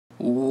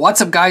What's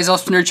up guys,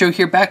 FallenRedZeo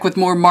here, back with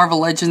more Marvel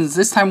Legends.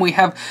 This time we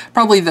have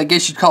probably, I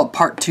guess you'd call it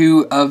part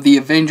 2 of the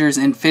Avengers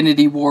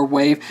Infinity War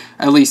wave,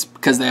 at least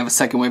because they have a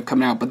second wave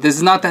coming out. But this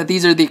is not that,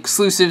 these are the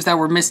exclusives that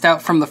were missed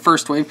out from the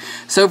first wave.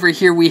 So over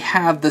here we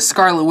have the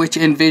Scarlet Witch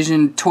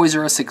Vision Toys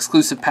R Us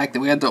exclusive pack that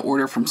we had to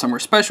order from somewhere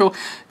special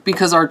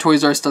because our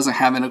Toys R Us doesn't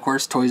have it. Of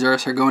course, Toys R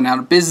Us are going out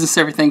of business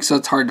and everything, so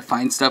it's hard to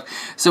find stuff.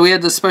 So we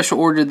had to special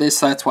order this,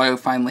 so that's why we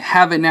finally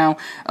have it now,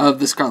 of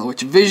the Scarlet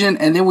Witch Vision.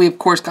 And then we of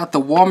course got the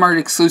Walmart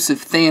exclusive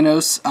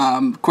Thanos.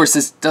 Of course,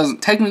 this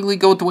doesn't technically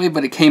go with the wave,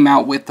 but it came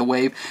out with the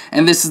wave.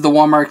 And this is the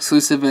Walmart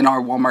exclusive, and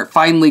our Walmart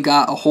finally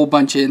got a whole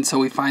bunch in, so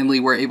we finally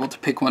were able to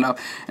pick one up.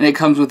 And it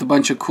comes with a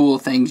bunch of cool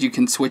things you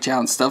can switch out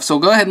and stuff. So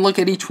go ahead and look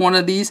at each one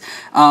of these,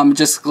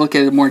 just look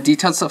at more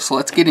detailed stuff, so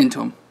let's get into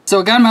them. So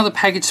I got them out of the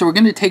package, so we're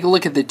going to take a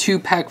look at the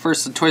 2-pack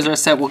first, the Toys R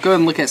Us set. We'll go ahead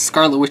and look at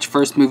Scarlet Witch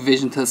first, move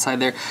Vision to the side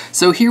there.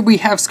 So here we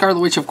have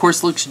Scarlet Witch, of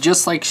course, looks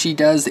just like she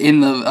does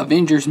in the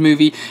Avengers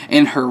movie,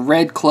 in her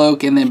red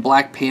cloak and then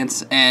black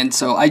pants, and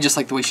so I just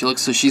like the way she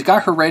looks. So she's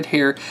got her red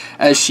hair,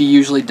 as she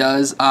usually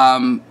does,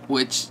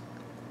 which,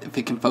 if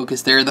it can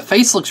focus there. The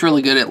face looks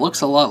really good. It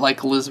looks a lot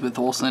like Elizabeth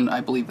Olsen. I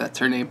believe that's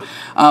her name.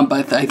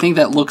 But I think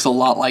that looks a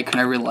lot like her,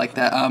 and I really like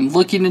that.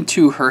 Looking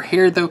into her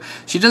hair, though,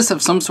 she does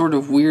have some sort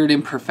of weird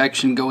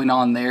imperfection going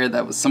on there.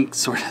 That was some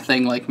sort of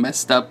thing, like,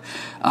 messed up.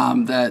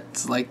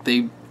 That's like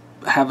they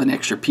have an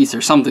extra piece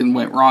or something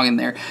went wrong in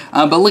there.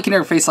 But looking at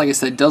her face, like I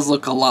said, does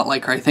look a lot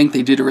like her. I think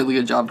they did a really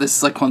good job. This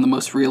is like one of the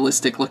most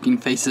realistic looking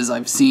faces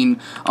I've seen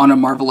on a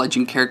Marvel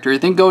Legend character.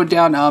 Then go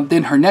down,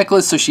 then her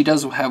necklace. So she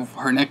does have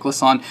her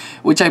necklace on,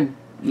 which I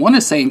want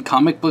to say in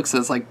comic books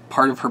that's like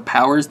part of her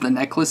powers, the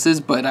necklaces,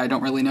 but I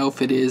don't really know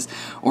if it is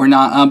or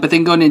not. But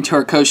then going into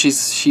her coat,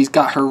 she's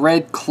got her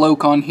red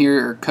cloak on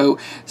here, or coat,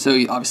 so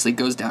it obviously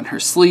goes down her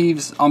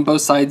sleeves on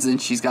both sides,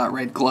 and she's got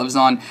red gloves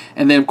on,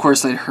 and then of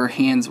course her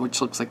hands, which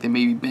looks like they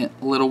may be bent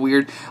a little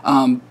weird,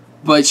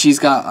 but she's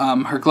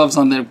got her gloves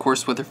on, then of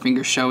course with her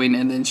fingers showing,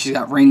 and then she's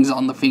got rings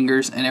on the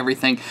fingers and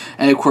everything,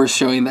 and of course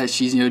showing that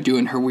she's, you know,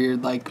 doing her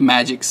weird like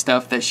magic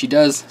stuff that she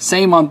does.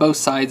 Same on both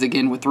sides,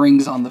 again with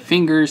rings on the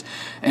fingers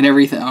and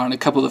everything, on a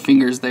couple of the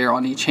fingers there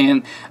on each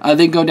hand.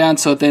 Then go down,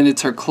 so then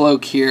it's her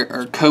cloak here,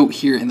 or coat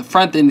here in the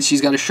front, then she's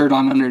got a shirt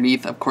on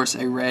underneath, of course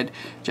a red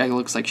jacket,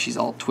 looks like she's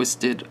all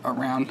twisted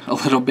around a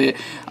little bit.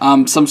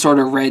 Some sort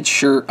of red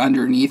shirt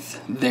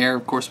underneath there,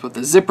 of course with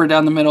the zipper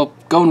down the middle,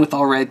 going with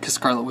all red because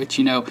Scarlet Witch,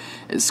 you know,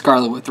 is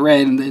Scarlet with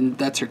red, and then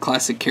that's her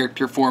classic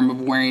character form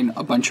of wearing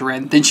a bunch of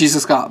red. Then she's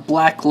just got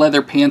black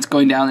leather pants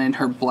going down, in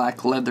her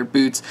black leather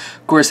boots,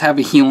 of course have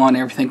a heel on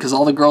everything because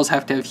all the girls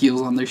have to have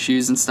heels on their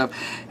shoes and stuff.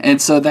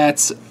 And so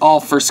that's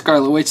all for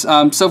Scarlet Witch.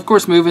 So of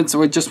course movements,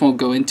 so I just won't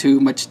go into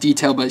much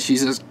detail, but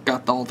she's just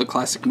got all the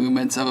classic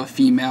movements of a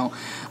female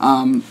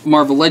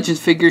Marvel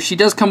Legends figure. She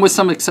does come with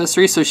some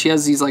accessories, so she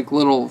has these like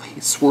little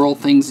swirl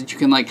things that you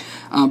can like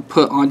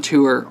put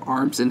onto her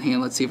arms and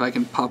hand. Let's see if I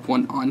can pop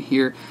one on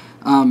here.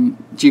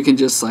 You can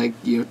just like,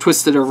 you know,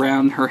 twist it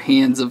around her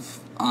hands of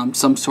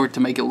some sort to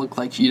make it look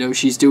like, you know,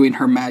 she's doing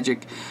her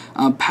magic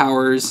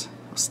powers.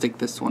 I'll stick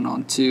this one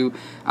on too.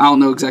 I don't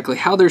know exactly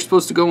how they're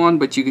supposed to go on,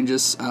 but you can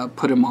just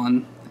put them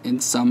on in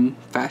some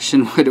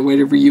fashion,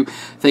 whatever you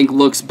think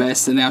looks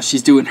best. And now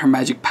she's doing her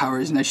magic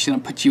powers, and now she's gonna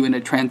put you in a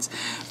trance.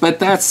 But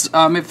that's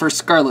it for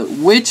Scarlet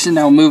Witch. And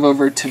now we'll move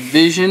over to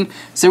Vision.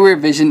 So we're at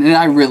Vision, and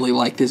I really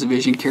like this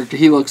Vision character.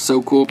 He looks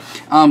so cool.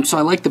 So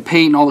I like the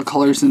paint and all the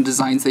colors and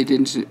designs they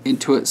did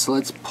into it. So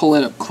let's pull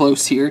it up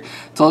close here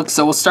to look.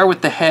 So we'll start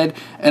with the head,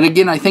 and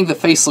again I think the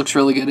face looks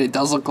really good. It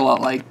does look a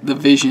lot like the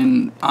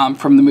Vision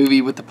from the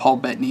movie with the Paul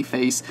Bettany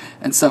face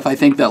and stuff. I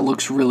think that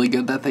looks really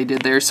good that they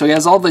did there. So he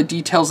has all the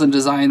details and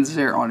designs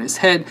there on his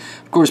head,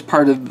 of course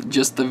part of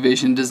just the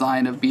Vision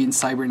design of being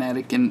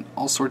cybernetic and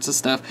all sorts of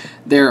stuff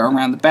there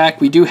around the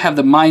back. We do have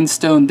the Mind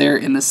Stone there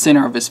in the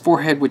center of his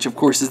forehead, which of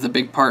course is the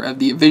big part of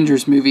the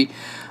Avengers movie.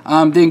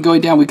 Then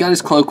going down, we got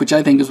his cloak, which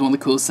I think is one of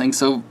the coolest things.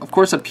 So of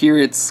course up here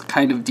it's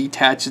kind of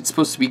detached. It's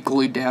supposed to be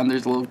glued down.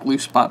 There's a little glue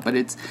spot, but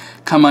it's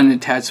come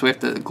unattached, so we have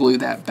to glue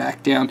that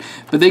back down.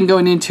 But then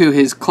going into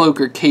his cloak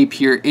or cape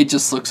here, it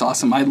just looks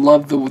awesome. I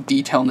love the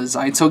detail and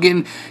design. So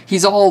again,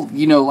 he's all,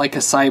 you know, like a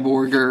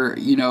cyborg or,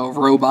 you know,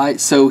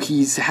 robot. So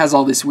he's has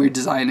all this weird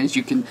design, as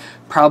you can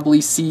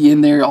probably see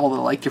in there, all the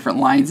like different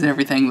lines and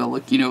everything that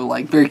look, you know,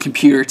 like very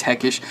computer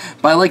techish.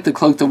 But I like the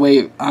cloak, the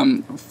way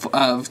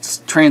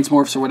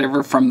transmorphs or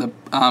whatever from the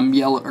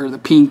yellow or the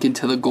pink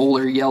into the gold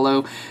or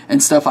yellow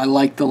and stuff. I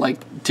like the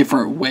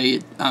different way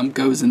it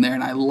goes in there,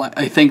 and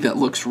I think that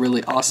looks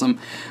really awesome.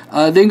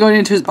 Then going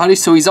into his body,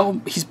 so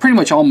he's pretty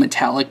much all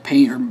metallic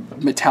paint or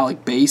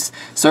metallic base,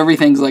 so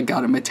everything's like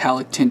got a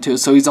metallic tint to it.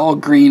 So he's all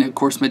green, of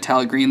course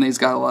metallic green. Then he's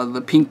got a lot of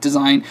the pink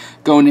design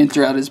going in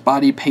throughout his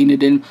body,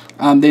 painted in.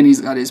 Then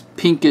he's got his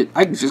pink,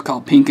 I can just call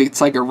it pink,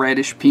 it's like a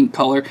reddish pink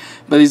color,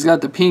 but he's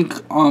got the pink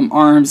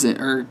arms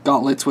or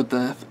gauntlets with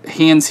the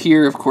hands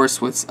here, of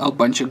course with a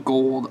bunch of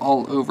gold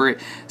all over it.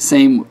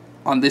 Same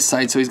on this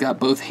side, so he's got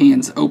both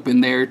hands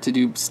open there to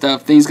do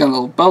stuff. Then he's got a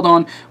little belt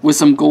on with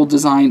some gold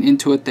design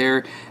into it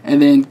there,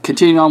 and then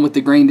continuing on with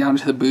the grain down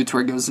to the boots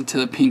where it goes into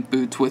the pink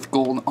boots with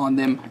gold on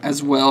them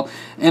as well.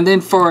 And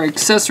then for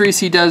accessories,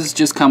 he does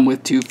just come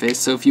with 2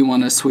 fists, so if you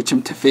want to switch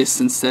him to fists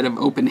instead of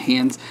open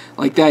hands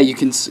like that, you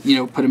can, you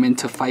know, put him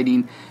into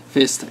fighting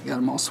fist. I got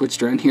them all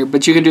switched around here,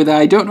 but you can do that.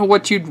 I don't know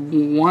what you'd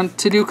want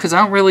to do because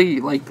I don't really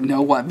like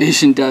know what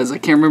Vision does. I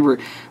can't remember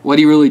what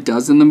he really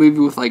does in the movie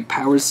with like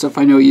powers stuff.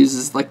 I know he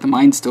uses like the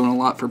Mind Stone a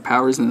lot for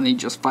powers, and then he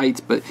just fights,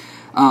 but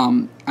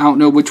I don't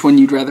know which one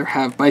you'd rather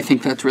have, but I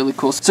think that's really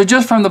cool. So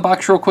just from the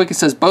box real quick, it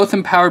says, both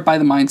empowered by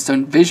the Mind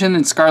Stone, Vision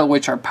and Scarlet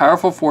Witch are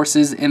powerful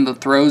forces in the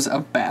throes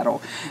of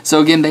battle. So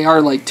again, they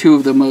are like 2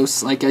 of the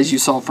most, like as you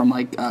saw from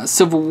like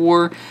Civil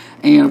War,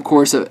 and of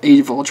course Age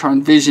of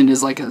Ultron. Vision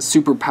is like a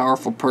super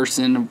powerful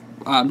person,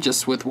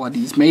 just with what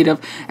he's made of.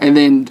 And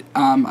then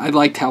I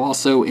liked how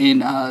also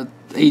in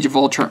Age of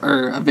Ultron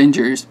or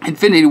Avengers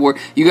Infinity War,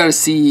 you got to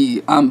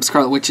see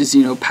Scarlet Witch's,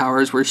 you know,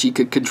 powers where she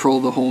could control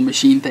the whole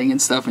machine thing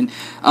and stuff,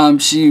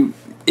 and she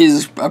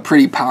is a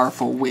pretty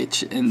powerful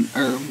witch and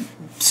or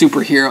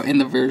superhero in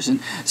the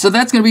version. So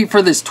that's gonna be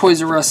for this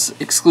Toys R Us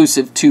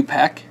exclusive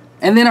 2-pack.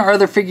 And then our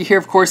other figure here,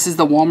 of course, is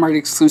the Walmart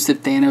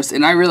exclusive Thanos,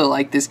 and I really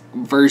like this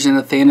version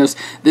of Thanos.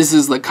 This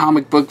is the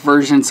comic book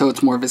version, so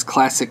it's more of his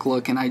classic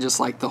look, and I just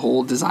like the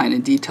whole design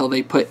and detail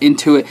they put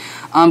into it.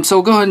 So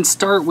we'll go ahead and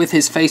start with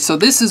his face. So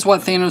this is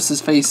what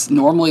Thanos' face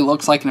normally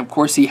looks like, and of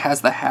course he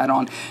has the hat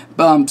on.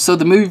 So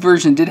the movie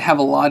version did have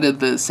a lot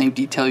of the same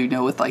detail, you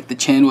know, with like the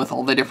chin with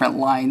all the different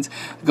lines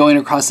going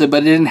across it,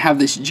 but it didn't have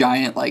this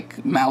giant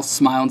like mouth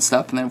smile and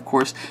stuff. And then of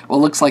course what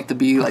looks like to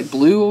be like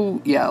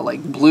blue, yeah,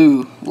 like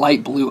blue,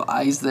 light blue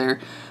eyes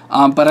there.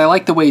 But I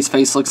like the way his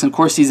face looks, and of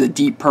course he's a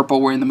deep purple,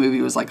 where in the movie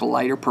it was like a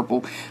lighter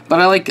purple. But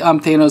I like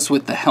Thanos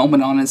with the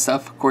helmet on and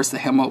stuff. Of course the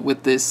helmet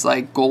with this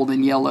like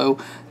golden yellow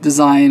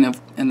design of,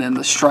 and then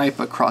the stripe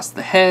across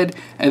the head,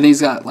 and then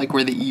he's got like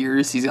where the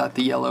ears, he's got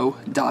the yellow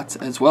dots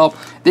as well.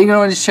 Then you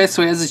go on his chest,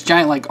 so he has this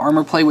giant like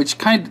armor plate, which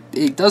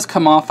it does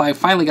come off. I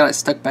finally got it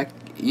stuck back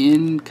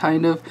in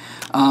kind of,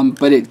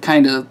 but it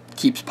kind of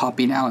keeps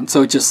popping out, and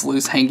so it just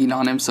loose hanging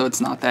on him, so it's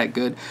not that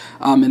good.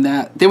 And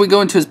that then we go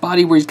into his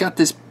body where he's got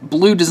this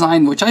blue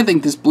design, which I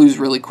think this blue is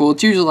really cool.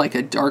 It's usually like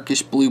a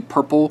darkish blue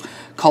purple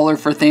color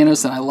for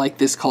Thanos, and I like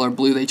this color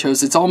blue they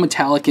chose. It's all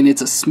metallic, and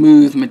it's a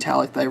smooth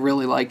metallic that I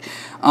really like.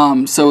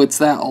 So it's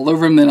that all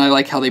over him. Then I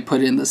like how they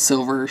put in the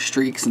silver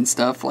streaks and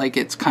stuff, like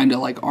it's kind of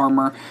like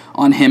armor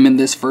on him in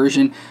this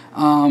version.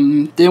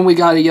 Then we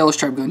got a yellow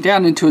stripe going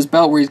down into his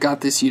belt where he's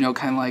got this, you know,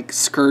 kind of like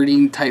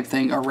skirting type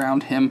thing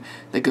around him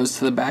that goes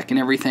to the back and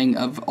everything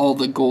of all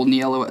the gold and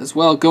yellow as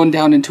well, going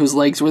down into his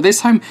legs, where this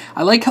time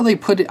I like how they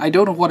put it, I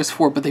don't know what it's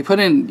for, but they put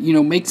in, you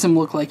know, makes him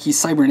look like he's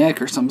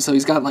cybernetic or something. So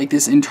he's got like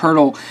this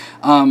internal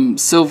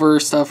silver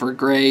stuff or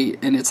gray,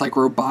 and it's like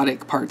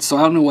robotic parts. So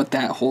I don't know what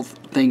that whole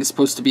thing is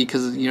supposed to be,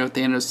 because, you know,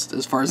 Thanos,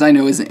 as far as I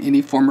know, isn't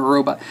any form of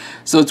robot.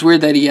 So it's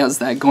weird that he has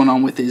that going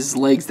on with his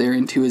legs there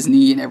into his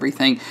knee and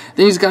everything.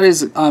 Then he's got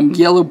his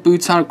yellow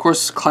boots on, of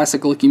course,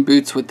 classic looking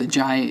boots with the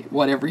giant,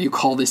 whatever you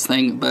call this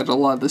thing that a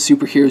lot of the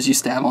superheroes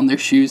used to have on their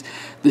shoes.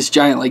 This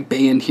giant like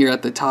band here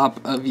at the top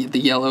of the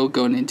yellow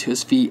going into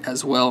his feet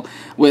as well.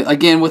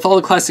 Again, with all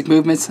the classic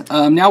movements.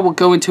 Now we'll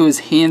go into his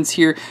hands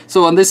here.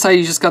 So on this side,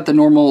 you just got the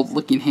normal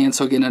looking hand.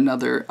 So again,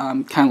 another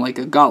kind of like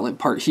a gauntlet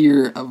part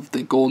here of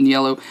the gold and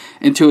yellow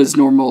into his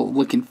normal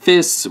looking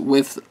fists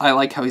with, I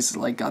like how he's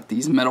like got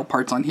these metal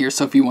parts on here.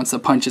 So if he wants to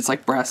punch, it's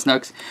like brass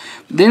knucks.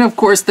 Then of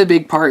course the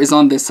big part is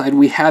on this side.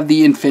 We have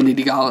the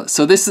Infinity Gauntlet.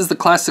 So this is the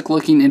classic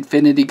looking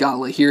Infinity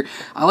Gauntlet here.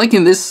 I like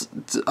in this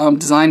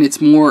design,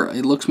 it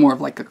looks more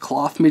of like a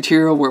cloth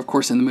material, where of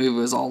course in the movie it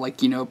was all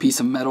like, you know, a piece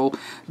of metal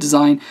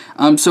design.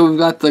 So we've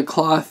got the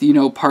cloth, you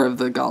know, part of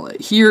the gauntlet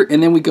here,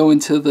 and then we go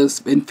into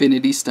the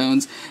Infinity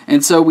Stones.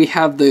 And so we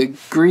have the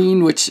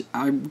green, which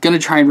I'm gonna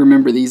try and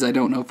remember these, I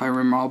don't know if I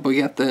remember all, but we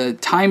got the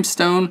Time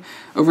Stone.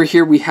 Over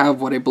here we have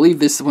what I believe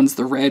this one's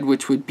the red,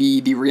 which would be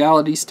the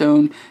Reality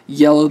Stone.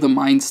 Yellow, the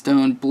Mind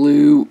Stone.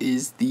 Blue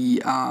is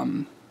the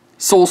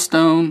Soul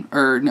Stone,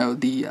 or no,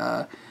 the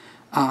I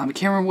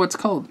can't remember what it's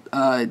called.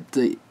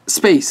 The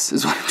Space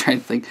is what I'm trying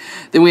to think.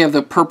 Then we have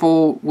the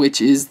purple,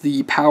 which is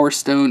the Power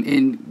Stone,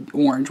 and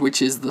orange,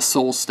 which is the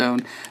Soul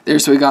Stone. There,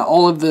 so we got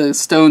all of the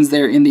stones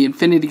there in the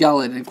Infinity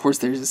Gauntlet, and of course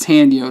there's his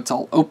hand, you know, it's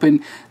all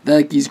open,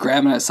 like he's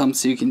grabbing at something,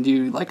 so you can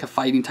do like a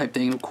fighting type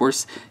thing. Of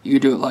course, you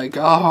can do it like,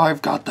 oh,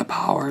 I've got the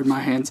power in my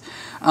hands.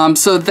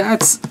 So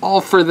that's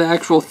all for the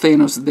actual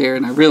Thanos there,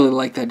 and I really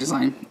like that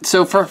design.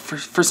 So for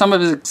some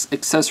of his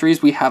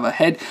accessories, we have a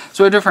head.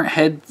 So a different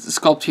head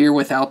sculpt here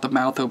without the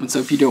mouth open, so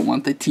if you don't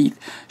want the teeth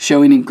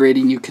showing and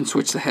grating, you can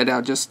switch the head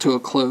out just to a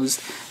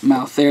closed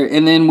mouth there.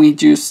 And then we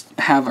just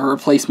have a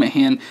replacement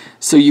hand,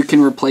 so you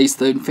can replace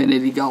the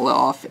Infinity Gauntlet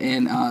off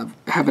and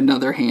have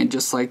another hand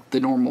just like the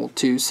normal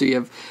two. So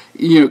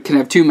you can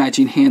have two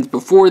matching hands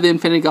before the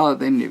Infinity Gauntlet,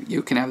 then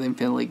you can have the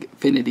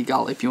Infinity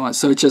Gauntlet if you want.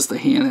 So it's just the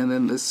hand and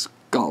then this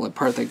gauntlet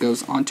part that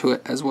goes onto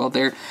it as well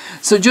there.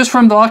 So just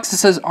from the box, it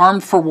says,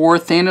 armed for war,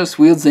 Thanos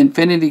wields the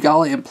Infinity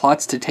Gauntlet and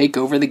plots to take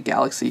over the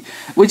galaxy,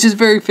 which is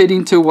very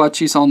fitting to what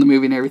you saw in the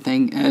movie and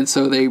everything, and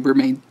so they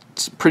remain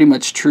pretty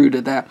much true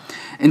to that.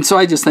 And so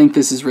I just think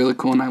this is really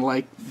cool, and I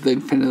like the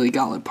Infinity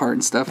Gauntlet part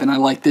and stuff, and I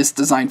like this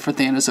design for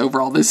Thanos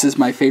overall. This is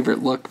my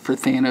favorite look for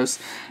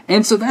Thanos.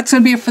 And so that's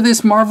going to be it for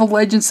this Marvel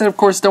Legends set. Of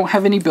course, don't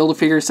have any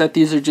Build-A-Figure set.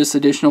 These are just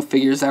additional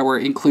figures that were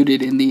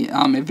included in the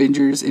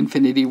Avengers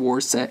Infinity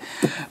War set.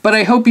 But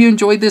I hope you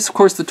enjoyed this. Of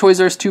course, the Toys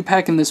R Us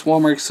 2-pack and this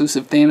Walmart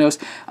exclusive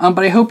Thanos.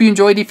 But I hope you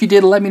enjoyed. If you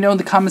did, let me know in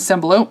the comments down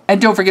below.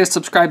 And don't forget to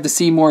subscribe to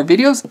see more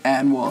videos,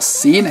 and we'll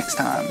see you next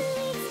time.